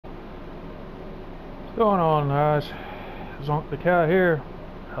What's going on, guys? Zonk the Cat here.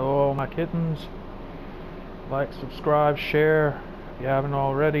 Hello, all my kittens. Like, subscribe, share if you haven't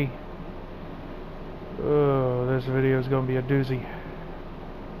already. Oh, this video is gonna be a doozy.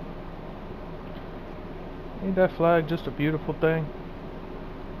 Ain't that flag just a beautiful thing?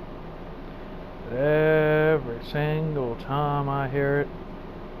 But every single time I hear it,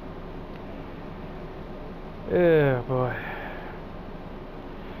 yeah, boy.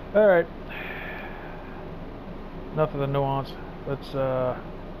 Alright. Enough of the nuance. Let's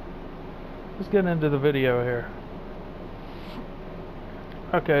get into the video here.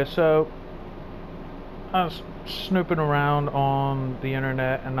 Okay, so I was snooping around on the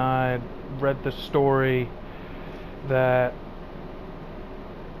internet and I read the story that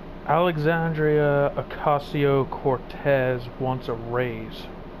Alexandria Ocasio-Cortez wants a raise.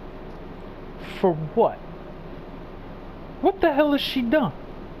 For what? What the hell has she done?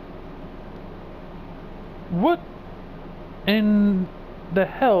 What in the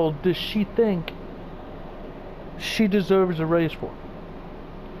hell does she think she deserves a raise for?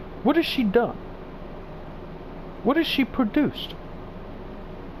 What has she done? What has she produced?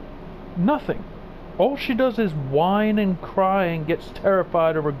 Nothing. All she does is whine and cry and gets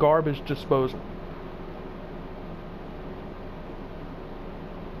terrified of her garbage disposal.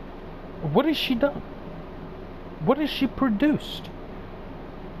 What has she done? What has she produced?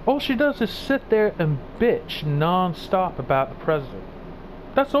 All she does is sit there and bitch non-stop about the president.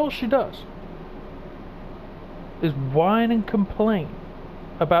 That's all she does. Is whine and complain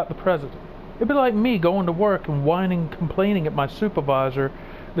about the president. It'd be like me going to work and whining and complaining at my supervisor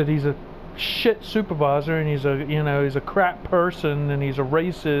that he's a shit supervisor and he's a crap person and he's a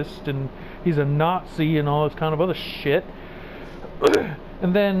racist and he's a Nazi and all this kind of other shit.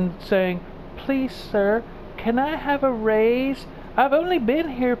 And then saying, "Please, sir, can I have a raise? I've only been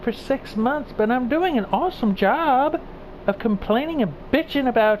here for 6 months, but I'm doing an awesome job of complaining and bitching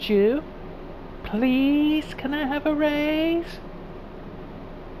about you. Please, can I have a raise?"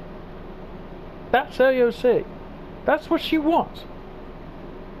 That's AOC. That's what she wants.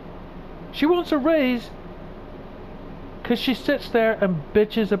 She wants a raise because she sits there and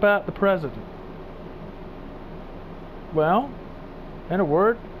bitches about the president. Well, in a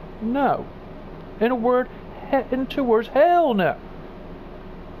word, no. In two words, hell no.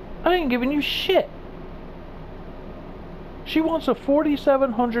 I ain't giving you shit. She wants a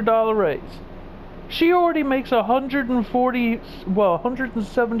 $4,700 raise. She already makes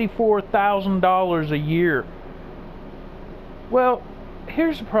 $174,000 a year. Well,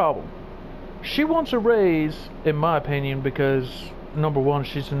 here's the problem. She wants a raise, in my opinion, because number one,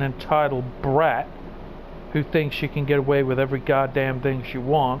 she's an entitled brat who thinks she can get away with every goddamn thing she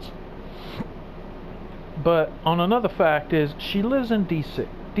wants. But on another fact is, she lives in DC.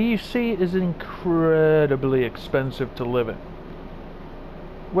 DC is incredibly expensive to live in.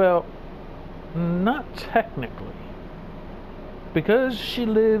 Well, not technically, because she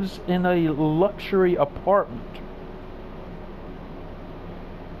lives in a luxury apartment.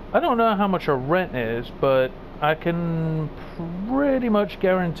 I don't know how much her rent is, but I can pretty much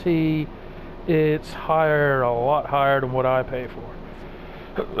guarantee it's higher, a lot higher than what I pay for.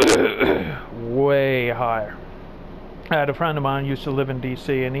 Way higher. I had a friend of mine who used to live in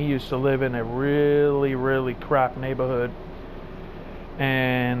DC, and he used to live in a really, really crap neighborhood.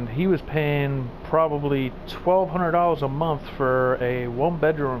 And he was paying probably $1,200 a month for a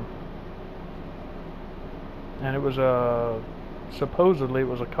 1-bedroom. And it was supposedly it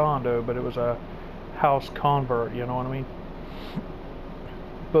was a condo, but it was a house convert, you know what I mean?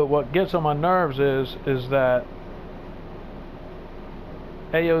 But what gets on my nerves is that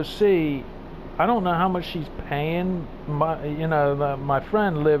AOC, I don't know how much she's paying. My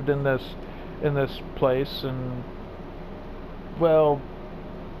friend lived in this place, and well,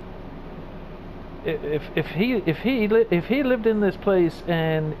 if he lived in this place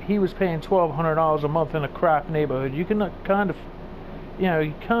and he was paying $1,200 a month in a crap neighborhood, you can kind of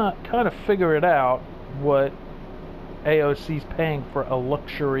figure it out what AOC's paying for a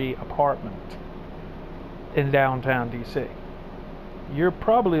luxury apartment in downtown DC. You're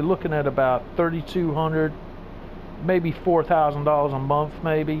probably looking at about $3,200, maybe $4,000 a month,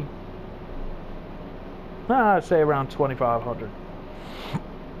 maybe. I'd say around $2,500.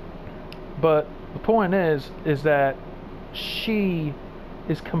 But the point is that she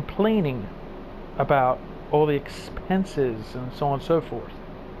is complaining about all the expenses and so on and so forth.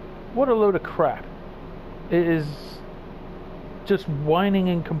 What a load of crap. It is just whining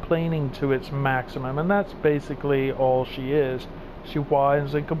and complaining to its maximum, and that's basically all she is. She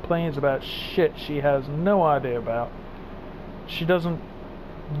whines and complains about shit she has no idea about. She doesn't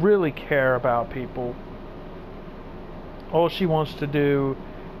really care about people. All she wants to do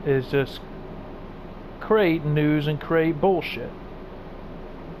is just create news and create bullshit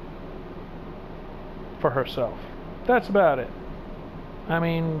for herself. That's about it. I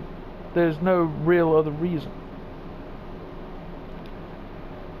mean, there's no real other reason.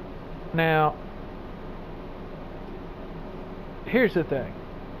 Now, here's the thing.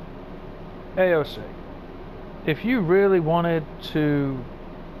 AOC, if you really wanted to,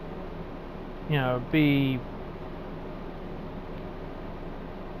 be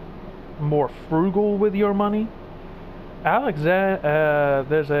more frugal with your money,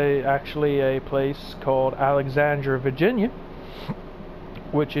 there's actually a place called Alexandria, Virginia,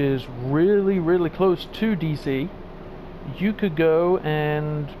 which is really, really close to DC. You could go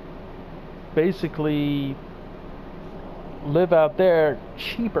and basically live out there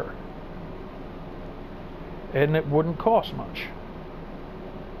cheaper, and it wouldn't cost much,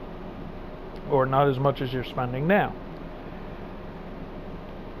 or not as much as you're spending now.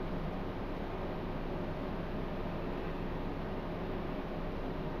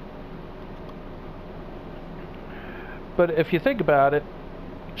 But if you think about it,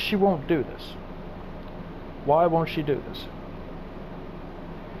 she won't do this. Why won't she do this?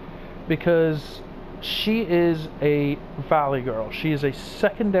 Because she is a valley girl. She is a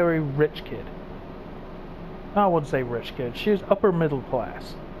secondary rich kid. I wouldn't say rich kid. She is upper middle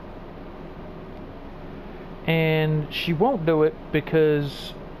class. And she won't do it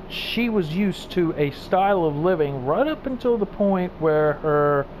because she was used to a style of living right up until the point where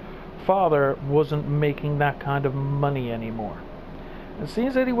her father wasn't making that kind of money anymore. And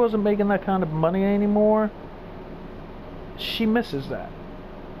seeing that he wasn't making that kind of money anymore, she misses that.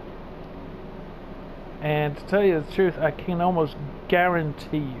 And to tell you the truth, I can almost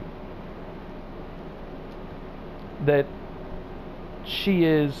guarantee you that she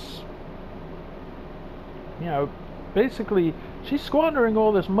is, basically, she's squandering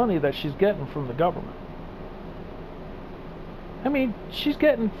all this money that she's getting from the government. I mean, she's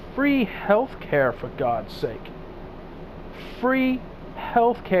getting free health care, for God's sake. Free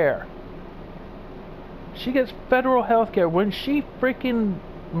health care. She gets federal health care. When she's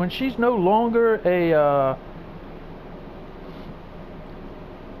no longer a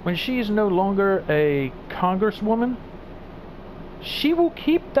congresswoman, she will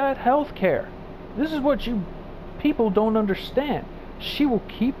keep that health care. This is what you people don't understand. She will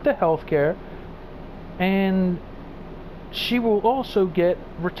keep the health care, and she will also get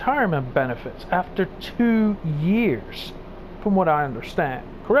retirement benefits after 2 years, from what I understand.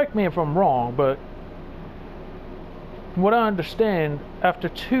 Correct me if I'm wrong, but from what I understand, after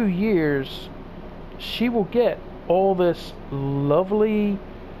 2 years, she will get all this lovely,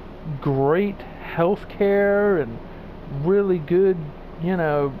 great health care and really good,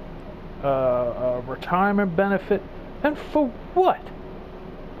 retirement benefit. And for what?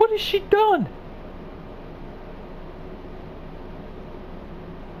 What has she done?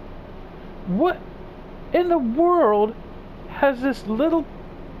 What in the world has this little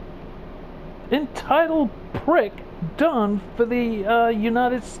entitled prick done for the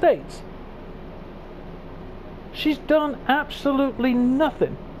United States? She's done absolutely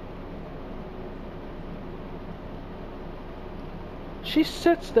nothing. She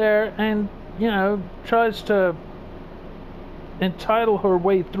sits there and, tries to entitle her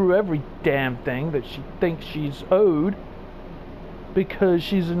way through every damn thing that she thinks she's owed, because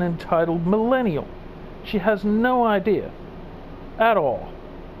she's an entitled millennial. She has no idea at all.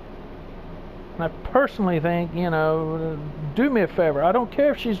 And I personally think, do me a favor. I don't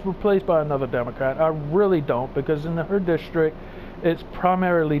care if she's replaced by another Democrat. I really don't, because in her district, it's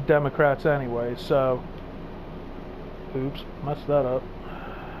primarily Democrats anyway. So, oops, messed that up.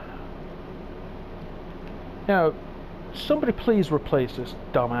 Somebody please replace this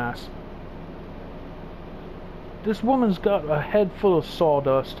dumbass. This woman's got a head full of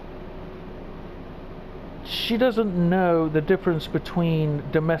sawdust. She doesn't know the difference between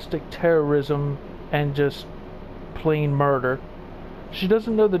domestic terrorism and just plain murder. She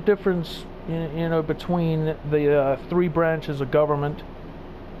doesn't know the difference, between the 3 branches of government.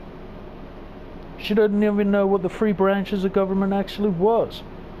 She doesn't even know what the 3 branches of government actually was.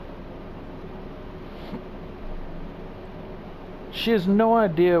 She has no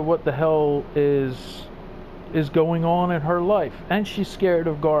idea what the hell is going on in her life, and she's scared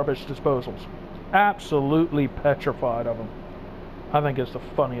of garbage disposals. Absolutely petrified of them. I think it's the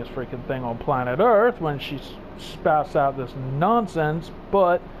funniest freaking thing on planet Earth when she spouts out this nonsense,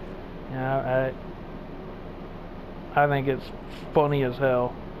 but I think it's funny as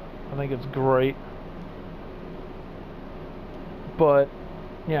hell. I think it's great. But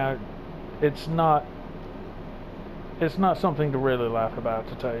you know, it's not something to really laugh about,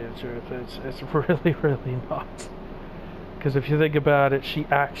 to tell you the truth. It's really, really not. Because if you think about it, she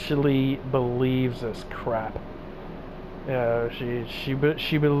actually believes this crap.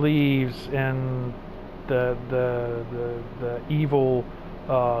 She believes in the evil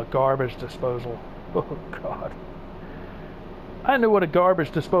garbage disposal. Oh God. I knew what a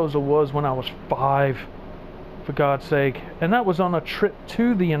garbage disposal was when I was 5, for God's sake. And that was on a trip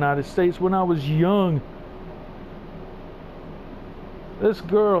to the United States when I was young. This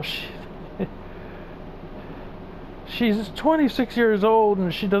girl, she's 26 years old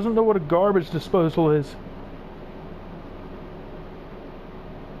and she doesn't know what a garbage disposal is.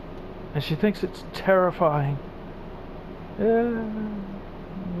 And she thinks it's terrifying. No,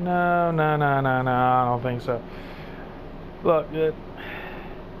 I don't think so. Look,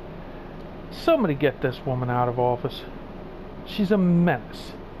 somebody get this woman out of office. She's a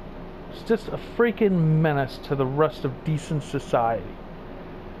menace. She's just a freaking menace to the rest of decent society.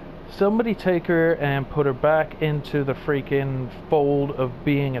 Somebody take her and put her back into the freaking fold of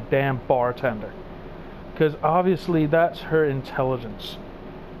being a damn bartender. Because obviously that's her intelligence.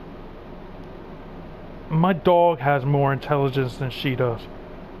 My dog has more intelligence than she does.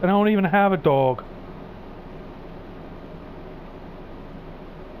 And I don't even have a dog.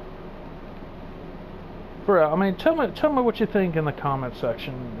 For real, I mean, tell me what you think in the comment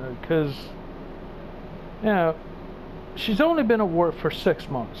section. Because, you know, she's only been at work for 6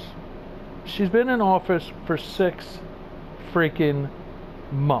 months. She's been in office for 6 freaking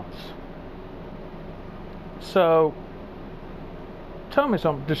months. So, tell me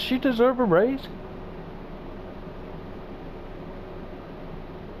something. Does she deserve a raise?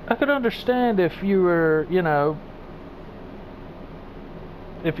 I could understand if you were, you know,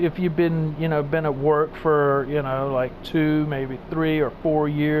 if you've been, you know, been at work for, you know, like 2, maybe 3 or 4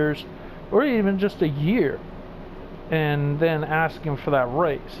 years, or even just a year, and then asking for that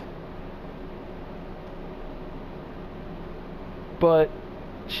raise. But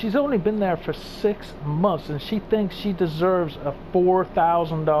she's only been there for 6 months, and she thinks she deserves a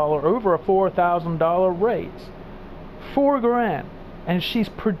 $4,000, over a $4,000 raise. $4,000. And she's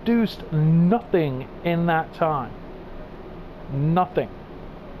produced nothing in that time. Nothing.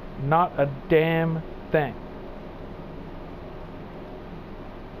 Not a damn thing.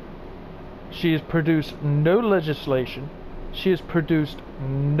 She has produced no legislation. She has produced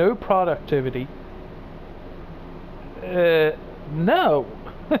no productivity. No.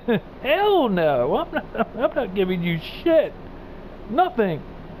 Hell no. I'm not giving you shit. Nothing.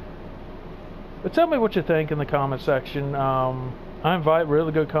 But tell me what you think in the comment section. I invite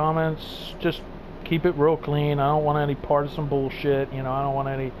really good comments. Just keep it real clean. I don't want any partisan bullshit. You know, I don't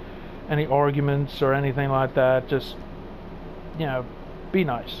want any arguments or anything like that. Just, you know, be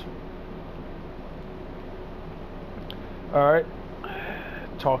nice. Alright.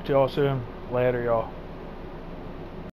 Talk to y'all soon. Later, y'all.